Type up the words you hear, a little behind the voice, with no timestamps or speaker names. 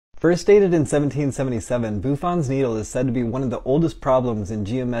First dated in 1777, Buffons' needle is said to be one of the oldest problems in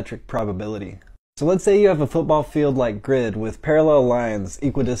geometric probability. So let's say you have a football field-like grid with parallel lines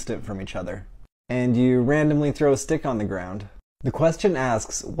equidistant from each other, and you randomly throw a stick on the ground. The question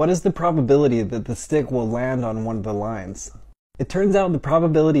asks, what is the probability that the stick will land on one of the lines? It turns out the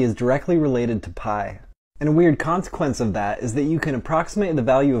probability is directly related to pi. And a weird consequence of that is that you can approximate the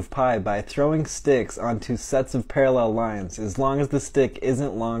value of pi by throwing sticks onto sets of parallel lines as long as the stick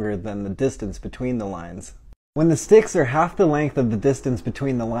isn't longer than the distance between the lines. When the sticks are half the length of the distance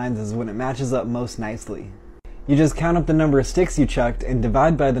between the lines is when it matches up most nicely. You just count up the number of sticks you chucked and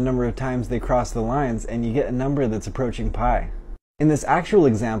divide by the number of times they cross the lines, and you get a number that's approaching pi. In this actual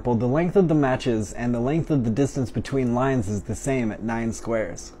example, the length of the matches and the length of the distance between lines is the same at 9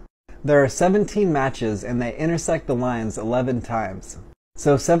 squares. There are 17 matches and they intersect the lines 11 times.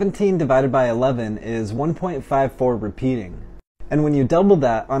 So 17 divided by 11 is 1.54 repeating. And when you double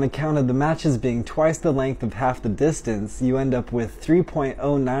that on account of the matches being twice the length of half the distance, you end up with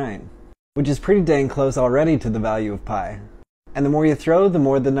 3.09, which is pretty dang close already to the value of pi. And the more you throw, the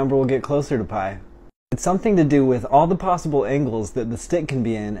more the number will get closer to pi. It's something to do with all the possible angles that the stick can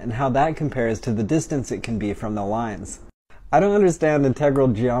be in and how that compares to the distance it can be from the lines. I don't understand integral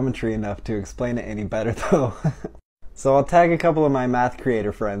geometry enough to explain it any better though. So I'll tag a couple of my math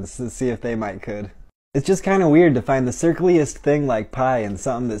creator friends to see if they might could. It's just kinda weird to find the circliest thing like pi in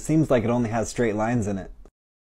something that seems like it only has straight lines in it.